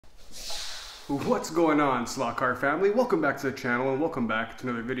What's going on, Slot Car family? Welcome back to the channel and welcome back to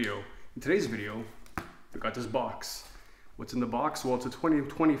another video. In today's video, we got this box. What's in the box? Well, it's a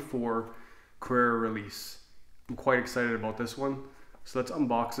 2024 Carrera release. I'm quite excited about this one. So let's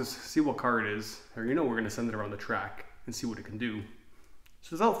unbox this, see what car it is. Or we're gonna send it around the track and see what it can do.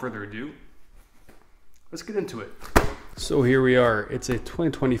 So without further ado, let's get into it. So here we are. It's a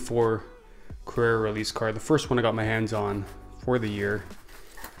 2024 Carrera release car. The first one I got my hands on for the year.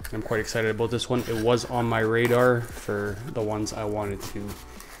 I'm quite excited about this one. It was on my radar for the ones I wanted to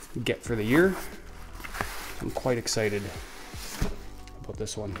get for the year. I'm quite excited about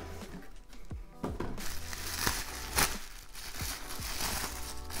this one.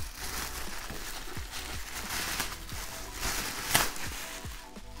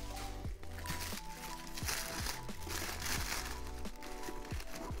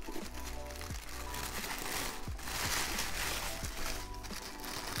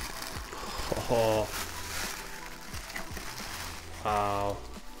 Oh, wow,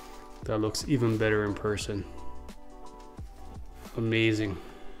 that looks even better in person. Amazing.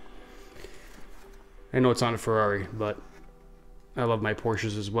 I know it's not a Ferrari, but I love my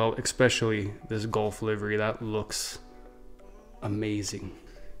Porsches as well, especially this Golf livery. That looks amazing.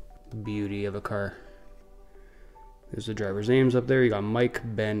 Beauty of a car. There's the driver's names up there. You got Mike,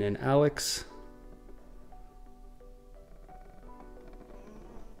 Ben, and Alex.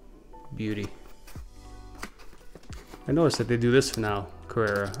 Beauty. I noticed that they do this now,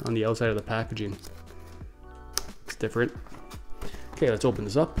 Carrera, on the outside of the packaging. It's different. Okay, let's open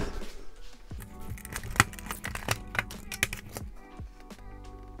this up.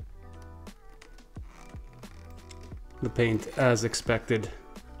 The paint, as expected,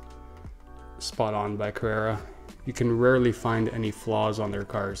 spot on by Carrera. You can rarely find any flaws on their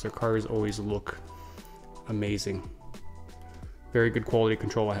cars. Their cars always look amazing. Very good quality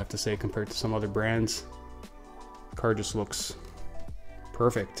control, I have to say, compared to some other brands. The car just looks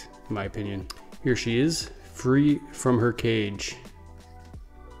perfect, in my opinion. Here she is, free from her cage.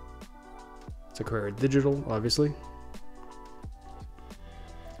 It's a Carrera Digital, obviously.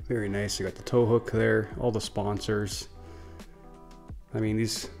 Very nice. You got the tow hook there, all the sponsors. I mean,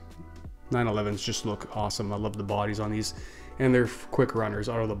 these 911s just look awesome. I love the bodies on these. And they're quick runners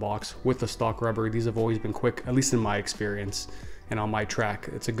out of the box with the stock rubber. These have always been quick, at least in my experience. And on my track,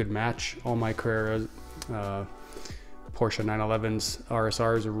 it's a good match. All my Carrera Porsche 911s,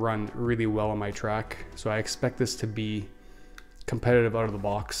 RSRs run really well on my track. So I expect this to be competitive out of the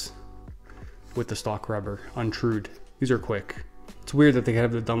box with the stock rubber, untrued. These are quick. It's weird that they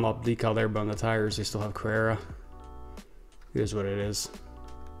have the Dunlop decal there, but on the tires, they still have Carrera. It is what it is.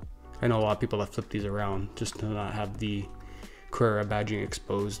 I know a lot of people that flip these around just to not have the Carrera badging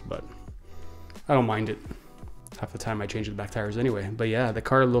exposed, but I don't mind it. Half the time I change the back tires anyway. But yeah, the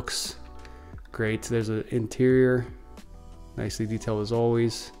car looks great. There's an interior, nicely detailed as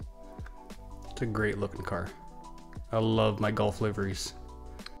always. It's a great looking car. I love my Golf liveries.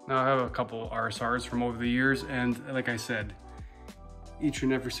 Now I have a couple RSRs from over the years, and like I said, each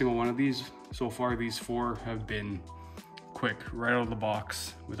and every single one of these, so far these four have been quick, right out of the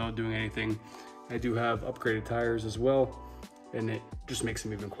box, without doing anything. I do have upgraded tires as well, and it just makes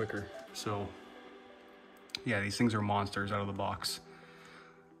them even quicker. So yeah, these things are monsters out of the box.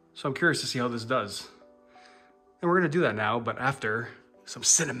 So I'm curious to see how this does. And we're gonna do that now, but after some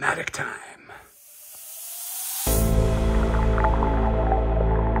cinematic time.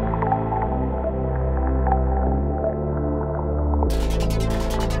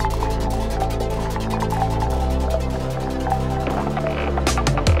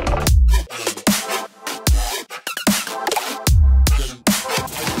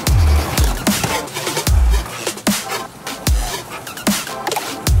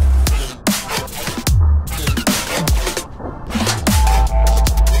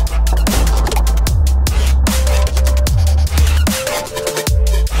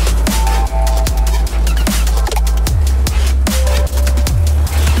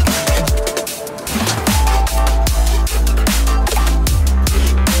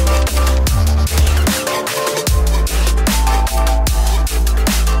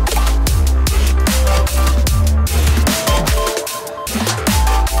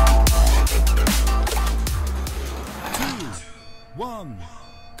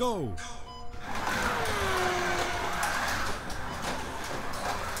 Go!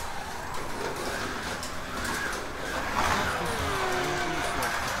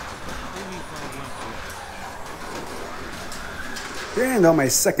 And on my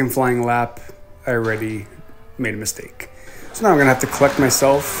second flying lap, I already made a mistake. So now I'm gonna have to collect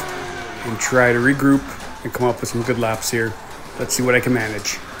myself and try to regroup and come up with some good laps here. Let's see what I can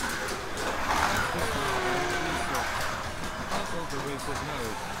manage. races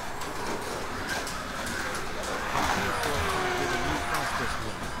mode. Complete qualify with a new fastest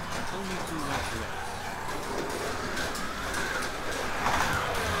one. Only 2 laps left.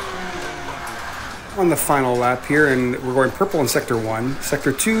 On the final lap here, and we're going purple in sector 1.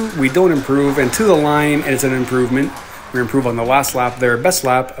 Sector 2, we don't improve, and to the line, it's an improvement. We improve on the last lap there, best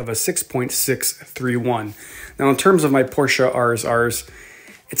lap of a 6.631. Now, in terms of my Porsche RSRs,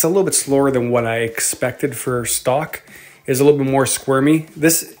 it's a little bit slower than what I expected for stock. It's a little bit more squirmy.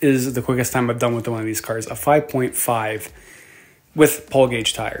 This is the quickest time I've done with one of these cars, a 5.5 with Paul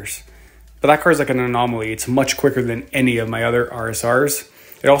gauge tires. But that car is like an anomaly. It's much quicker than any of my other RSRs.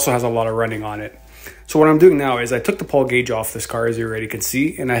 It also has a lot of running on it. So what I'm doing now is I took the Paul gauge off this car, as you already can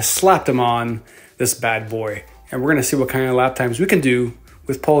see, and I slapped him on this bad boy. And we're going to see what kind of lap times we can do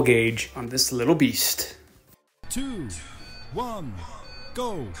with Paul gauge on this little beast. 2, 1,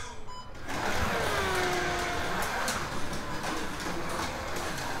 go!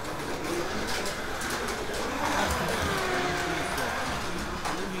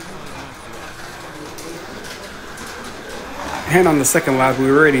 And on the second lap, we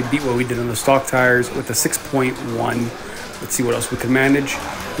already beat what we did on the stock tires with the 6.1. Let's see what else we can manage.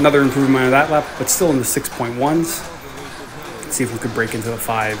 Another improvement on that lap, but still in the 6.1s. Let's see if we could break into the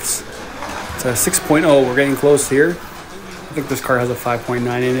 5s. It's a 6.0. We're getting close here. I think this car has a 5.9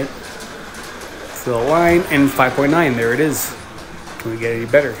 in it. To the line, and 5.9. There it is. Can we get any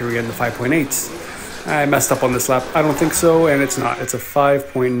better? Can we get into 5.8s? I messed up on this lap. I don't think so, and it's not. It's a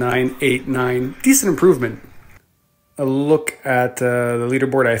 5.989. Decent improvement. A look at the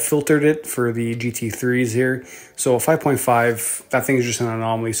leaderboard. I filtered it for the GT3s here. So 5.5, that thing is just an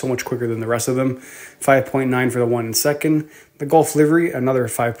anomaly, so much quicker than the rest of them. 5.9 for the one in second. The Golf livery, another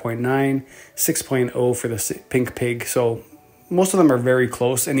 5.9. 6.0 for the Pink Pig. So most of them are very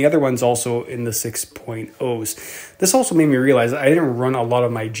close, and the other one's also in the 6.0s. This also made me realize I didn't run a lot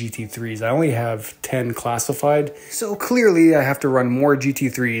of my GT3s. I only have 10 classified. So clearly I have to run more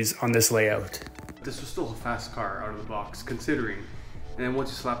GT3s on this layout. This was still a fast car out of the box, considering. And then once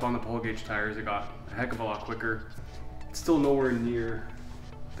you slap on the Paul gauge tires, it got a heck of a lot quicker. It's still nowhere near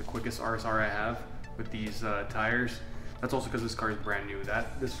the quickest RSR I have with these tires. That's also because this car is brand new.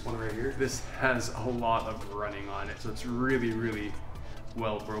 This one right here, this has a lot of running on it, so it's really, really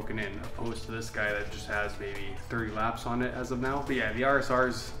well broken in, opposed to this guy that just has maybe 30 laps on it as of now. But yeah, the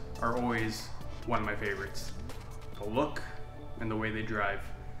RSRs are always one of my favorites. The look and the way they drive.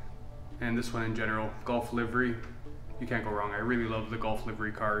 And this one in general, Golf livery, you can't go wrong. I really love the Golf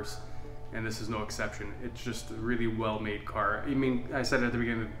livery cars, and this is no exception. It's just a really well-made car. I mean, I said at the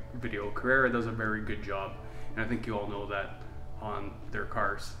beginning of the video, Carrera does a very good job, and I think you all know that on their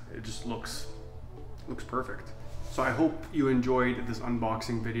cars. It just looks perfect. So I hope you enjoyed this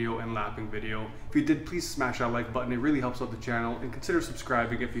unboxing video and lapping video. If you did, please smash that like button. It really helps out the channel, and consider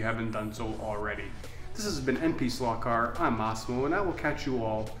subscribing if you haven't done so already. This has been NP Slot Car. I'm Massimo, and I will catch you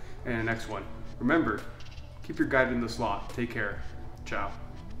all in the next one. Remember, keep your guide in the slot. Take care. Ciao.